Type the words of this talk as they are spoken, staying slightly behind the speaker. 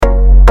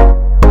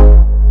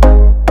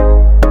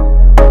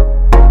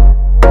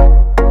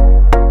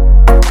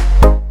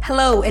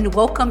Hello, and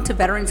welcome to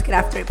Veterans Get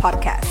After It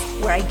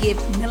podcast, where I give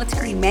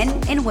military men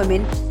and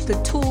women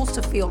the tools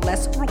to feel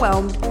less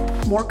overwhelmed,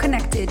 more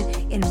connected,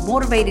 and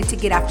motivated to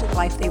get after the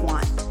life they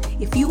want.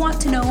 If you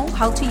want to know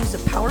how to use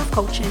the power of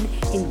coaching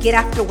and get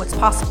after what's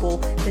possible,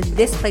 then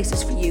this place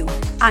is for you.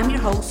 I'm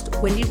your host,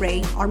 Wendy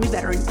Ray, Army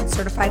veteran and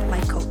certified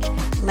life coach.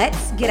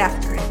 Let's get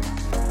after it.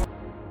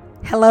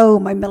 Hello,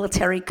 my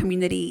military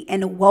community,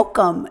 and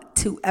welcome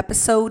to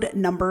episode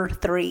number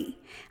 3.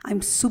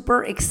 I'm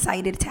super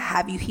excited to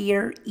have you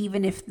here,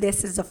 even if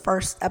this is the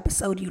first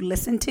episode you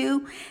listen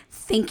to.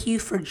 Thank you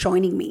for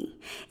joining me.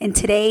 And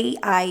today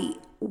I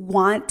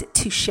want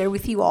to share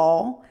with you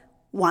all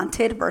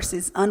wanted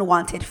versus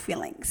unwanted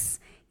feelings.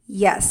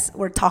 Yes,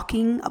 we're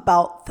talking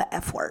about the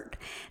F word.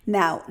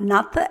 Now,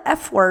 not the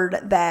F word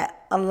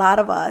that a lot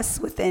of us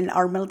within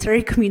our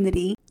military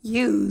community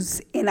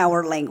use in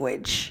our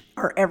language,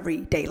 our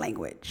everyday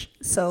language.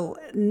 So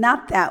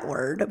not that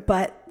word,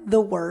 but the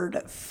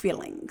word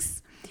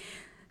feelings.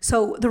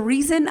 So the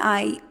reason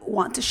I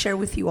want to share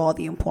with you all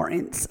the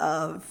importance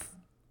of,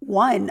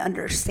 one,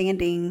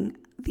 understanding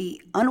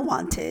the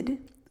unwanted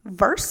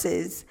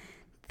versus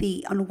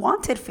the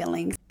unwanted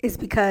feelings is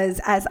because,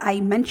 as I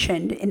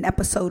mentioned in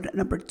episode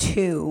number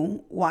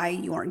 2, why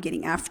you aren't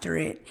getting after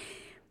it,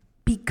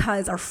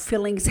 because our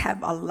feelings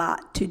have a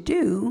lot to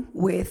do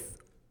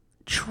with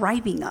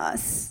driving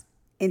us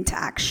into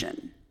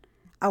action.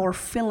 Our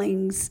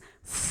feelings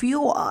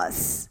fuel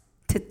us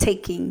to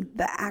taking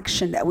the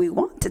action that we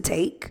want to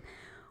take,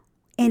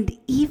 and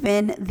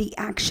even the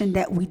action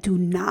that we do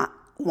not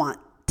want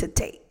to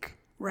take,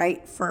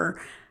 right? For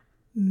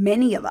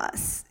many of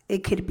us,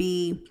 it could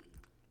be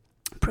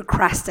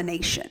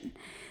procrastination.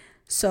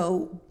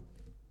 So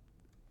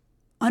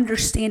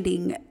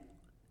understanding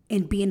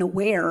and being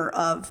aware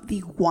of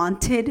the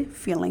wanted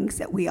feelings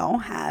that we all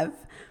have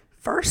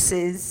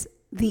versus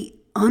the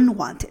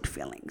unwanted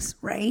feelings,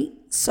 right?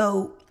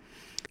 So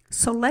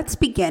let's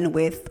begin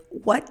with,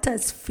 what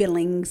does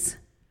feelings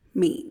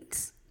mean?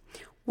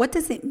 What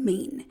does it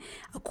mean?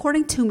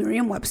 According to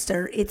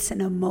Merriam-Webster, it's an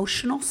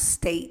emotional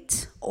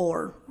state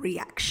or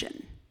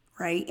reaction,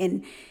 right?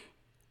 And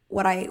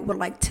what I would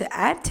like to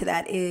add to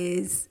that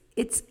is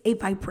it's a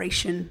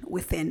vibration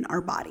within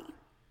our body.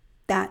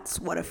 That's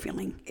what a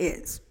feeling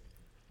is.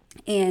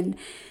 And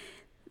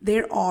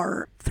there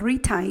are 3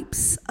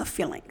 types of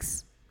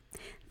feelings.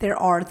 There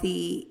are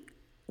the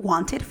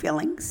wanted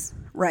feelings,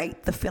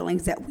 right? The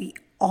feelings that we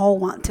all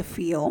want to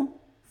feel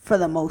for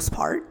the most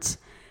part,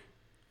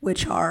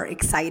 which are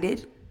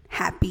excited,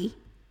 happy,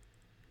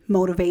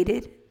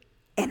 motivated,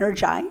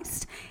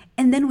 energized.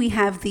 And then we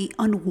have the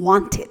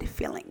unwanted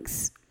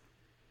feelings: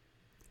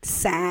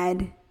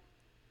 sad,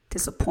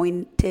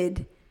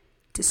 disappointed,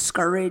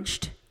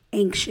 discouraged,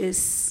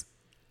 anxious,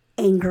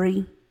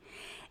 angry.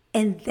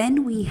 And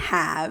then we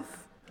have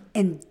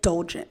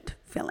indulgent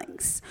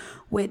feelings,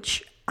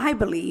 which I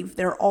believe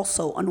they're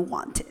also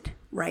unwanted,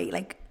 right?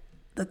 Like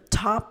the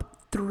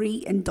top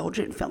 3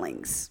 indulgent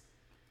feelings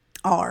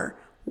are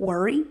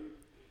worry,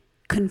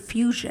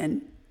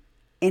 confusion,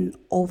 and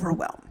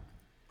overwhelm.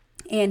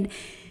 And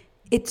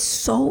it's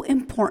so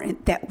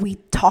important that we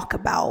talk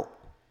about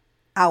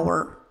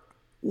our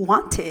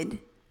wanted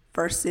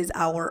versus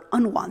our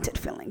unwanted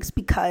feelings,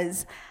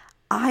 because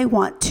I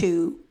want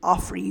to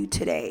offer you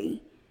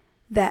today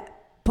that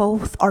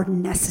both are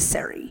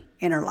necessary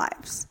in our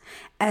lives.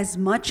 As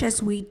much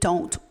as we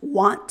don't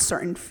want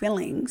certain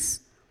feelings,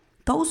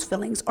 those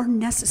feelings are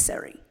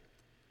necessary.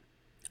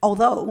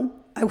 Although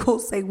I will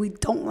say we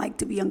don't like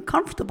to be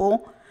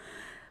uncomfortable,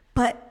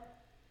 but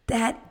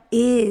that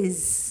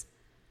is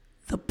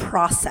the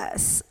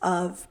process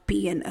of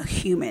being a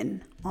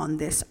human on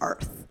this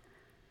earth.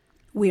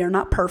 We are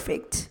not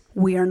perfect.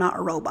 We are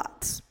not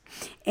robots.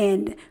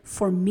 And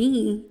for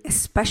me,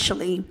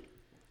 especially,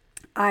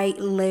 I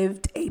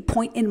lived a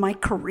point in my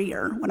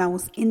career when I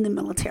was in the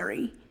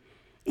military,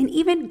 and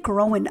even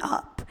growing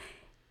up,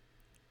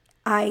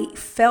 I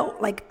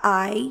felt like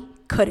I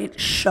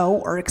couldn't show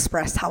or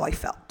express how I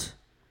felt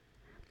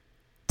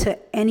to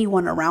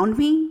anyone around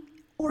me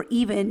or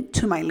even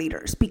to my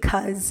leaders,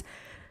 because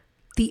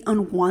the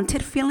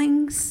unwanted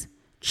feelings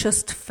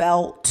just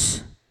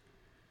felt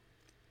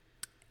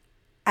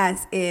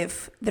as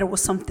if there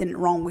was something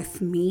wrong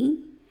with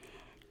me.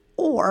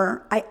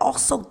 Or I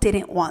also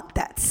didn't want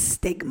that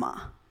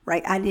stigma,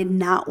 right? I did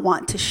not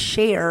want to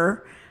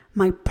share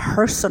my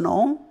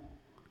personal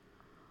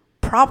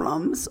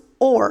problems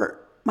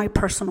or my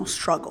personal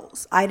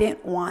struggles. I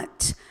didn't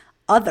want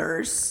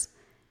others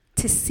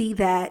to see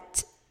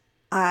that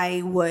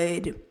I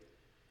would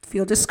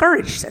feel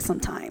discouraged at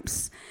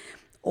sometimes,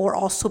 or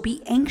also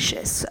be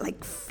anxious,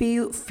 like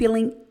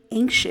feeling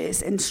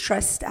anxious and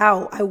stressed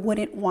out. I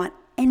wouldn't want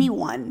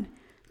anyone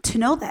to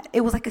know that.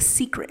 It was like a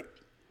secret.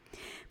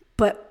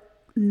 But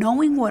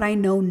knowing what I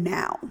know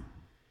now,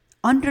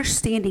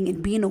 understanding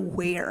and being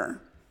aware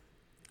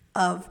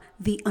of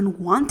the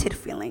unwanted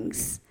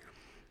feelings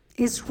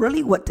is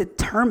really what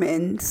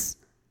determines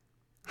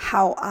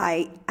how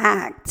I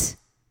act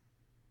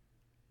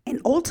and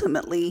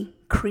ultimately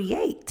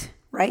create,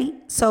 right?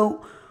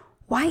 So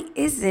Why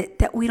is it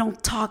that we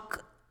don't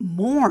talk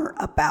more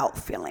about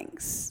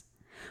feelings?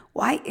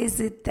 Why is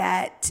it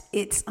that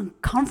it's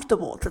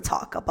uncomfortable to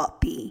talk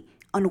about the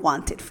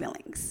unwanted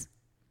feelings?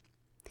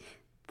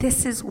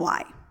 This is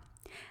why.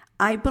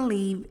 I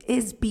believe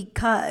is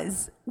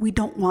because we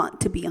don't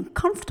want to be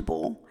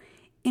uncomfortable,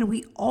 and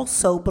we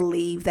also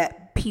believe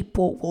that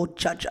people will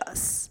judge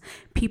us.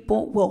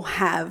 People will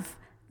have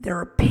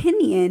their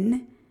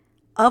opinion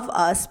of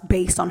us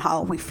based on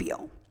how we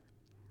feel.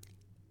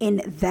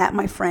 And that,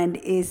 my friend,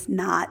 is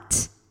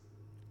not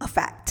a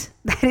fact.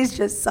 That is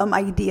just some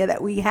idea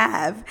that we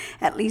have,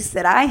 at least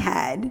that I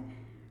had,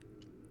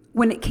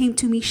 when it came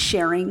to me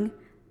sharing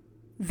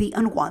the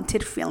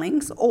unwanted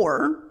feelings,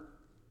 or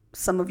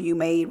some of you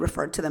may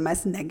refer to them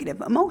as negative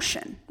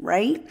emotion,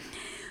 right?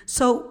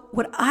 So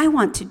what I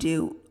want to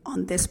do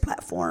on this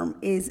platform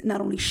is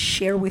not only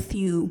share with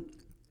you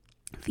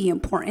the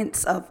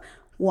importance of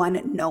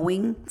one,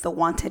 knowing the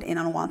wanted and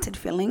unwanted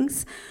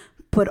feelings,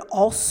 but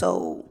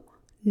also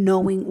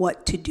knowing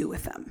what to do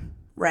with them,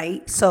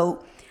 right?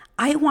 So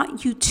I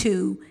want you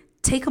to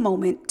take a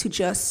moment to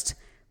just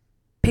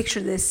picture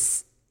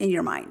this in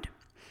your mind.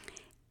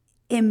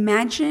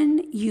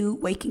 Imagine you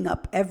waking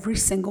up every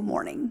single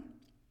morning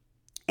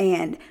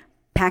and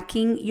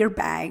packing your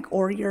bag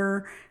or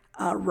your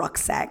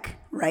rucksack,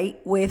 right,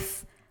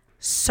 with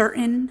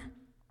certain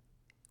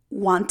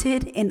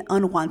wanted and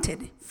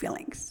unwanted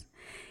feelings.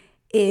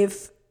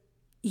 If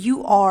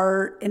you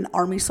are an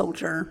Army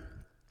soldier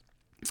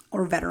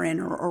or veteran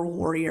or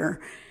warrior,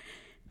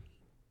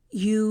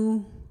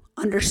 you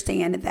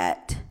understand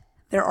that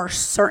there are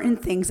certain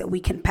things that we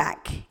can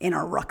pack in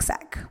our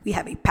rucksack. We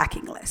have a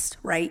packing list,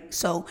 right?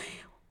 So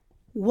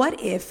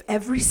what if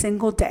every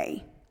single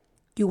day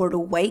you were to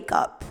wake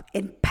up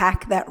and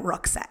pack that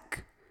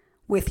rucksack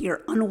with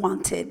your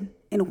unwanted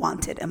and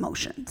wanted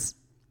emotions?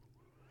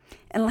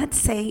 And let's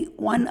say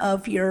one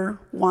of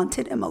your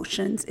wanted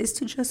emotions is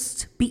to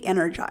just be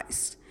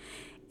energized.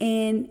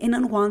 And an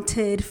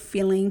unwanted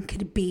feeling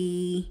could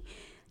be,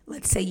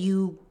 let's say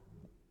you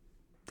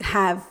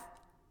have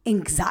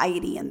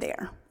anxiety in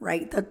there,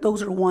 right?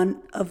 Those are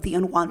one of the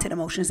unwanted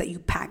emotions that you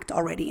packed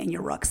already in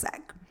your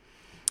rucksack.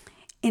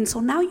 And so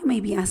now you may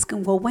be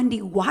asking, well,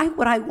 Wendy, why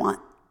would I want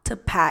to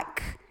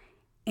pack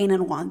an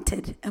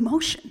unwanted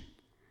emotion?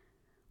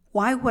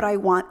 Why would I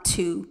want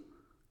to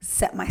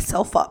set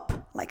myself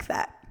up like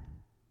that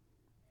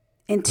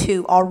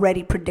into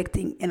already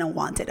predicting an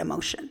unwanted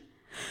emotion?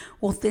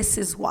 Well, this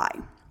is why.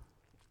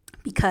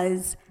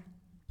 Because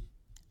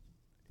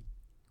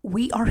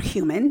we are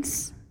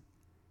humans,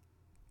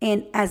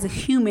 and as a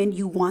human,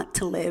 you want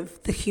to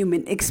live the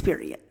human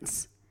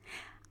experience.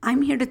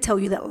 I'm here to tell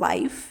you that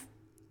life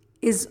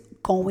is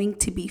going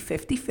to be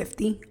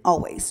 50-50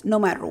 always, no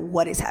matter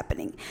what is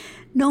happening.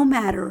 No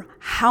matter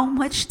how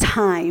much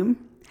time,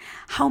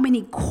 how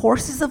many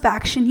courses of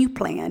action you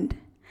planned,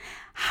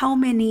 how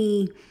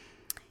many,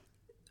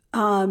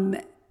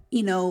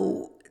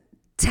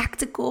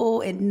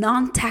 tactical and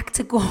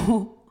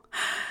non-tactical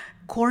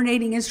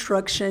coordinating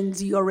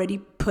instructions you already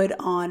put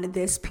on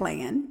this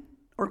plan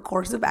or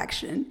course of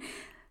action,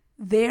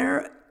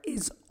 there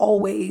is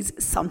always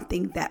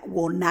something that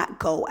will not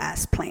go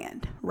as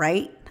planned,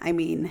 right? I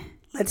mean,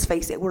 let's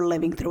face it, we're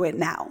living through it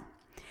now.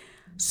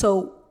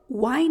 So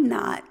why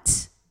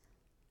not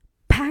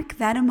pack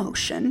that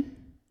emotion?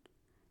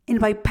 And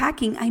by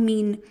packing, I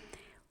mean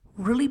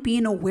really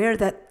being aware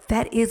that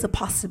that is a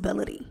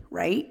possibility,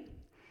 right?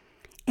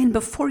 And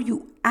before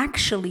you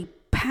actually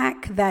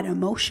pack that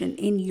emotion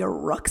in your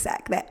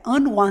rucksack, that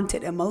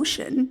unwanted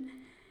emotion,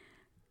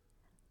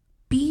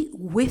 be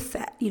with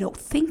that.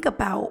 Think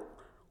about,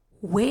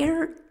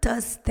 where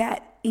does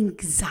that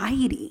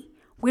anxiety,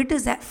 where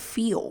does that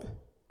feel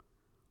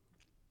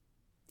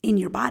in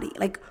your body?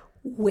 Like,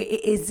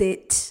 is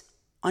it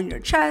on your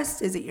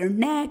chest? Is it your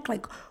neck?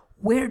 Like,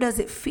 where does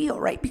it feel,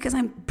 right? Because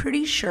I'm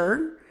pretty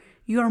sure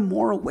you're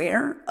more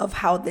aware of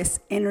how this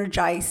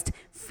energized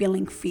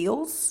feeling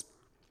feels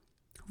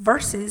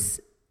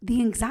versus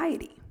the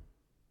anxiety.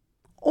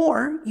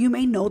 Or you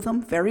may know them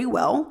very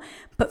well,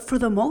 but for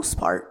the most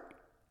part,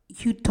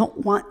 you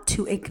don't want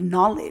to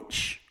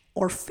acknowledge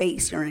or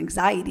face your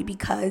anxiety,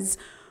 because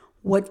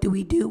what do?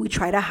 We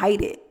try to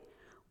hide it.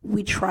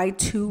 We try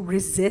to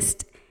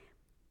resist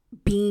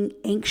being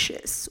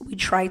anxious. We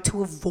try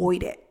to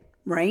avoid it,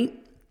 right?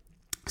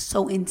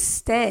 So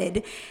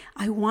instead,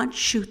 I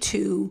want you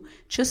to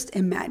just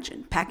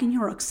imagine packing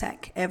your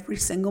rucksack every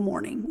single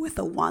morning with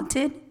a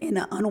wanted and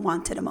an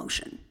unwanted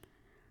emotion.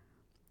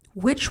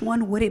 Which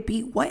one would it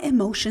be? What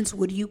emotions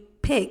would you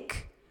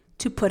pick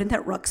to put in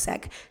that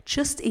rucksack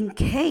just in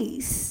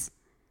case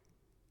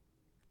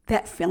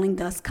that feeling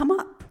does come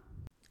up?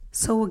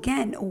 So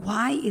again,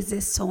 why is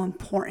this so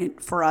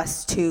important for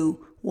us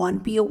to, one,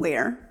 be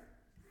aware,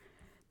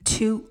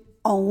 to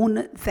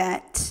own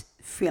that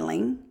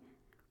feeling?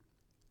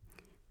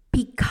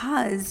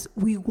 Because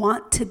we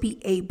want to be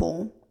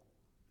able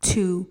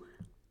to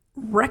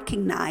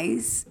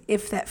recognize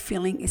if that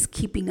feeling is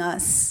keeping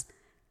us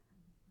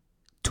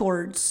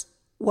towards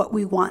what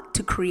we want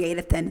to create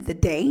at the end of the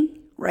day,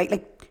 right?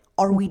 Like,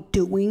 are we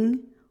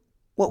doing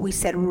what we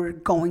said we were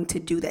going to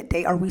do that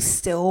day? Are we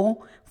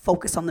still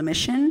focused on the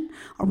mission?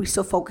 Are we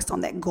still focused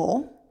on that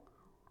goal?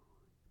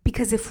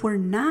 Because if we're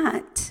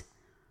not,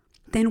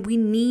 then we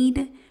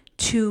need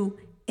to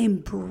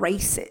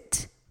embrace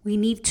it. We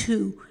need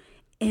to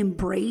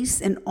embrace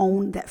and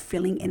own that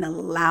feeling and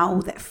allow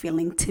that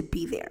feeling to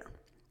be there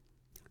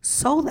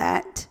so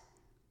that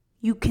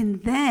you can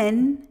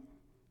then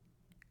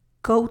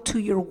go to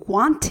your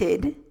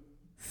wanted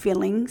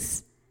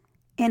feelings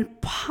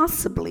and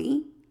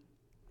possibly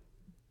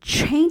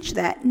change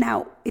that.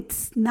 Now,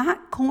 it's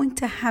not going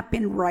to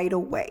happen right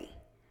away,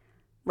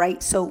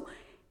 right? So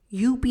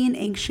you being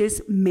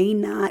anxious may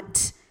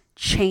not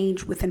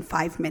change within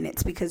 5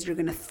 minutes because you're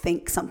going to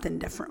think something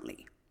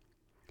differently.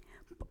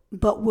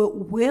 But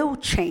what will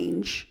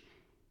change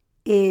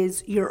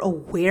is your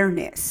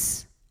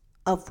awareness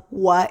of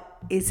what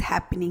is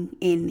happening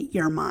in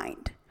your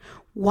mind.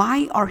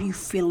 Why are you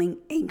feeling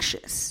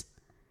anxious?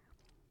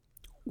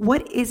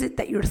 What is it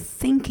that you're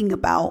thinking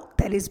about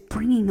that is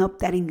bringing up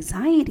that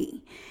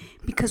anxiety?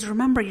 Because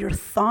remember, your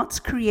thoughts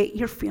create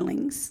your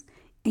feelings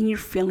and your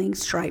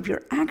feelings drive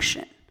your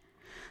action.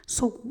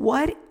 So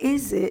what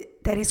is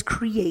it that is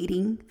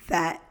creating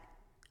that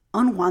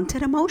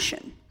unwanted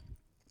emotion?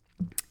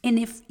 And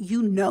if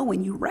you know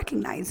and you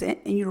recognize it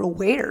and you're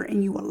aware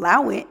and you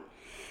allow it,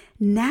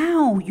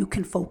 now you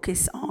can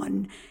focus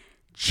on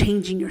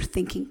changing your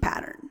thinking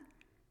pattern,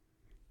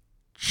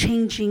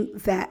 changing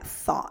that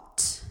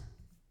thought.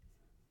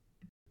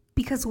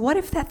 Because what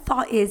if that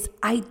thought is,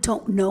 I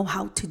don't know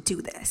how to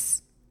do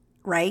this,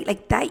 right?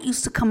 Like that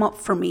used to come up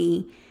for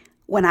me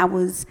when I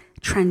was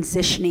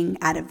transitioning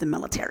out of the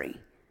military.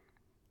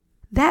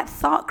 That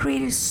thought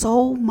created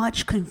so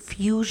much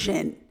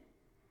confusion.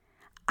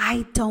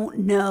 I don't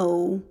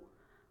know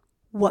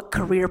what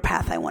career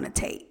path I want to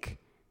take.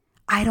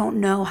 I don't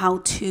know how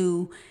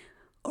to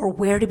or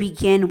where to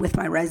begin with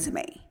my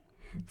resume.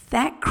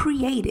 That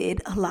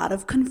created a lot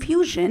of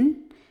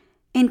confusion,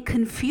 and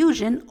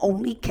confusion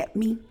only kept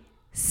me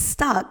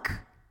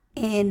stuck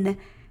in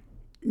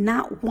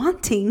not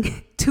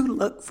wanting to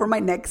look for my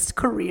next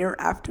career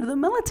after the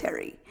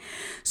military.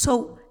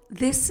 So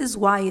this is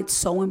why it's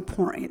so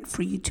important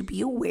for you to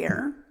be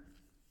aware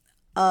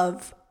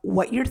of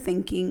what you're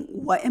thinking,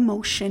 what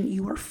emotion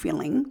you are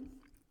feeling,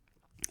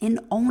 and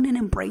own and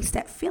embrace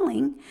that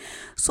feeling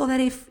so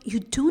that if you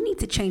do need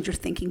to change your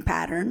thinking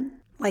pattern,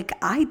 like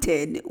I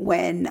did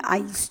when I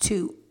used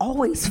to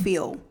always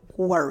feel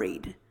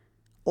worried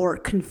or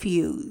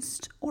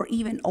confused or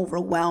even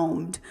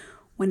overwhelmed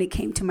when it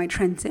came to my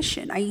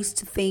transition. I used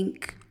to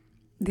think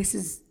this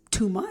is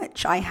too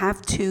much. I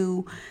have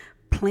to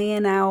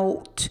plan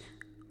out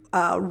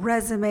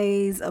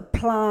resumes,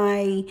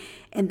 apply,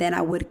 and then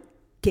I would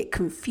get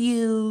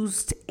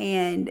confused,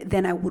 and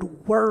then I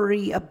would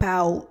worry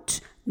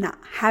about not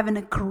having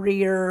a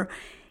career.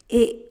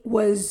 It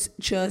was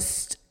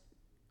just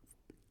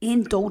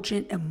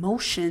indulgent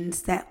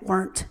emotions that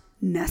weren't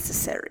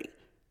necessary.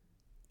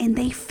 And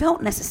they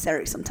felt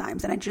necessary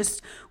sometimes. And I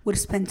just would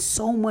spend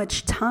so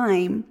much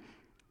time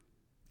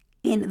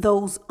in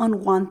those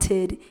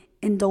unwanted,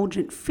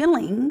 indulgent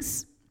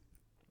feelings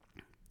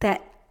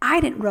that I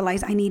didn't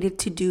realize I needed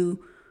to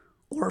do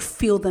or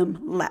feel them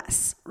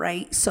less,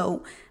 right?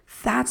 So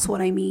that's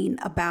what I mean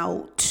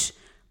about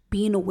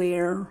being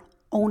aware,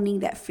 owning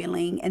that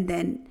feeling, and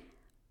then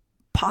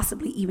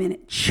possibly even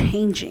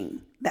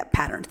changing that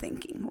pattern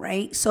thinking,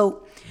 right?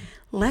 So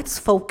let's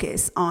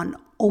focus on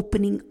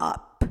opening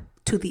up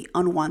to the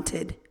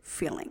unwanted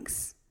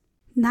feelings.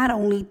 Not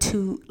only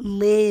to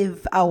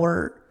live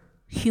our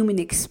human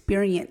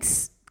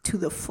experience to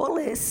the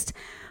fullest,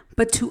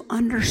 but to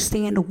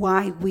understand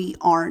why we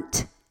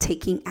aren't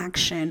taking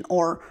action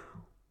or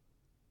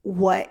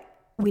what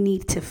we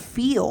need to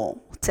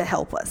feel to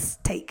help us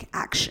take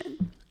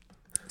action.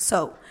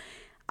 So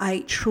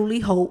I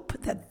truly hope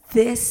that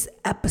this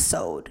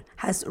episode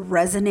has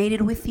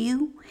resonated with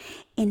you.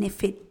 And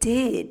if it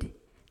did,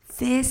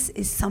 this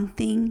is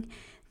something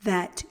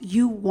that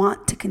you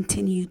want to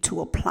continue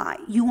to apply.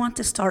 You want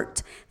to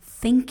start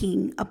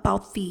thinking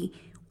about the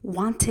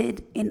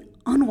wanted and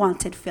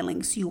unwanted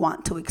feelings you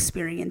want to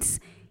experience,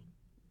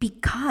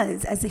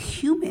 because as a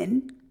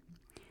human,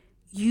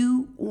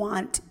 you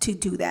want to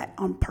do that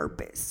on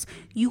purpose.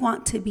 You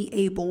want to be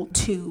able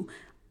to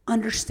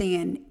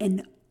understand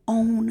and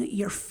own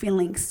your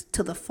feelings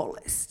to the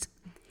fullest.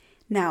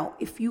 Now,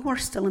 if you are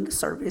still in the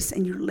service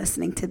and you're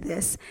listening to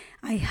this,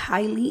 I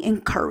highly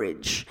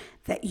encourage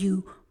that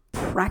you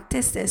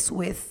practice this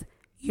with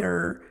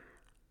your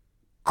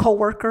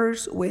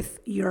coworkers, with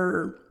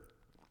your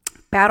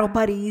battle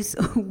buddies,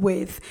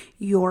 with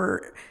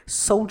your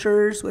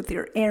soldiers, with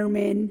your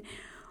airmen,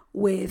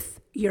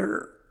 with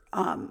your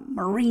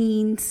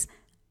Marines.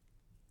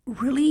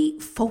 Really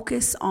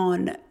focus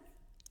on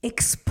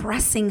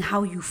expressing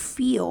how you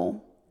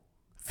feel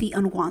the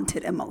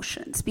unwanted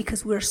emotions,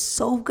 because we're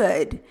so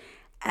good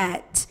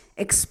at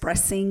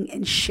expressing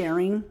and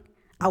sharing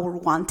our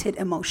wanted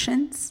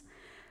emotions,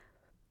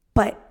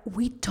 but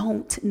we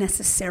don't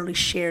necessarily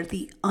share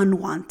the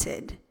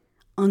unwanted,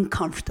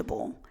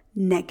 uncomfortable,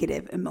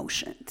 negative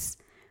emotions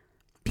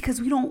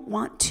because we don't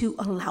want to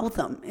allow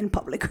them in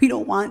public. We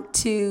don't want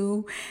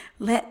to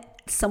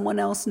let someone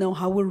else know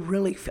how we're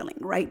really feeling,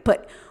 right?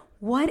 But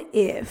what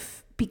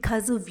if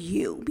because of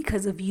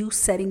you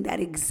setting that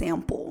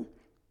example,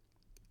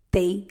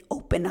 they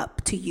open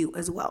up to you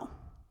as well?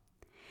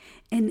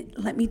 And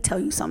let me tell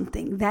you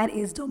something, that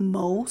is the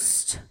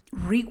most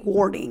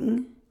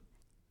rewarding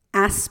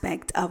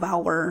aspect of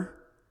our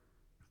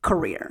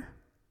career.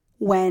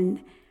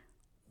 When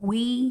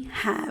we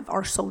have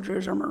our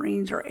soldiers or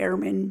Marines or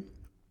airmen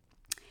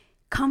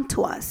come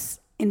to us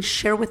and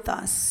share with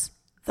us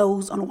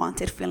those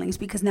unwanted feelings,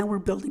 because now we're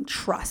building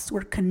trust,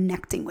 we're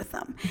connecting with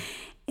them.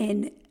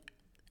 And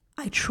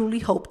I truly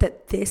hope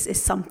that this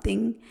is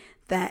something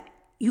that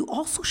you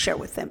also share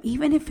with them,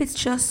 even if it's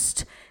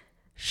just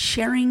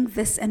sharing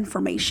this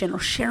information or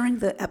sharing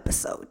the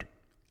episode.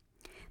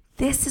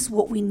 This is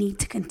what we need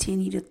to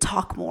continue to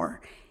talk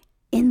more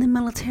in the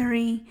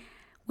military,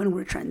 when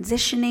we're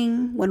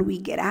transitioning, when we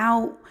get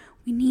out.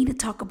 We need to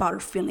talk about our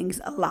feelings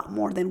a lot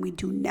more than we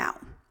do now,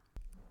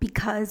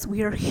 because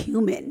we are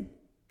human.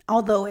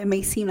 Although it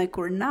may seem like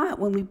we're not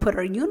when we put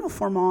our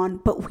uniform on,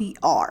 but we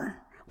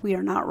are. We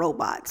are not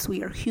robots.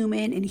 We are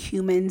human, and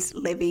humans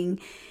living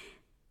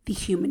the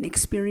human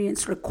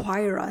experience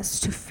require us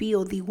to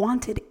feel the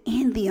wanted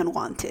and the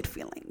unwanted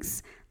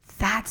feelings.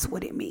 That's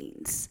what it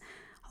means.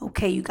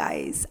 Okay, you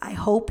guys, I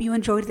hope you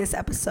enjoyed this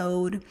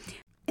episode.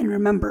 And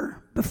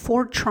remember,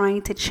 before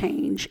trying to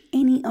change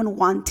any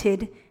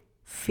unwanted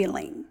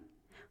feeling,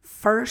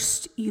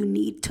 first you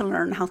need to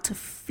learn how to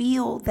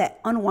feel that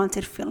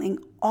unwanted feeling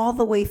all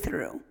the way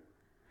through.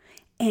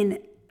 And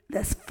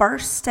the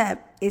first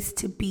step is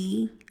to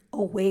be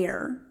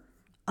aware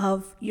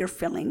of your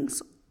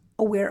feelings,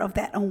 aware of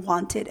that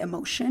unwanted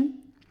emotion.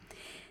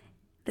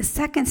 The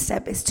second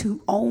step is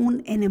to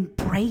own and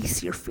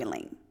embrace your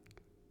feeling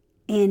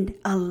and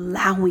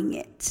allowing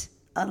it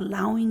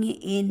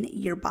in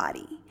your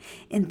body.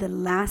 And the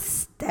last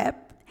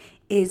step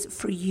is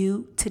for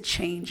you to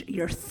change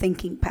your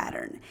thinking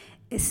pattern,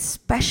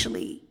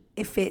 especially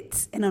if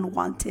it's an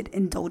unwanted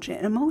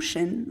indulgent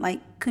emotion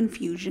like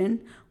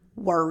confusion,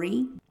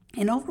 worry,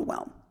 and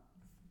overwhelm.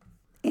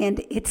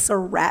 And it's a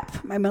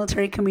wrap, my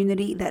military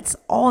community. That's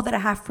all that I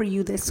have for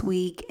you this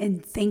week.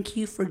 And thank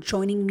you for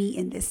joining me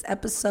in this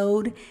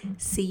episode.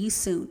 See you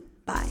soon.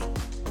 Bye.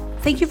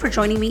 Thank you for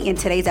joining me in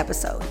today's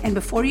episode. And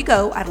before you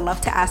go, I'd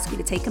love to ask you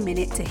to take a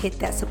minute to hit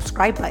that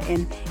subscribe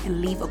button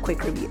and leave a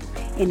quick review.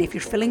 And if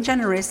you're feeling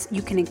generous,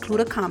 you can include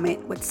a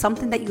comment with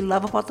something that you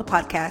love about the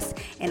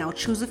podcast, and I'll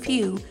choose a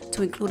few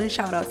to include in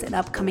shoutouts in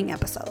upcoming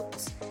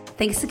episodes.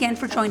 Thanks again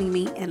for joining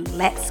me, and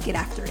let's get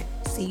after it.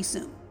 See you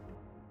soon.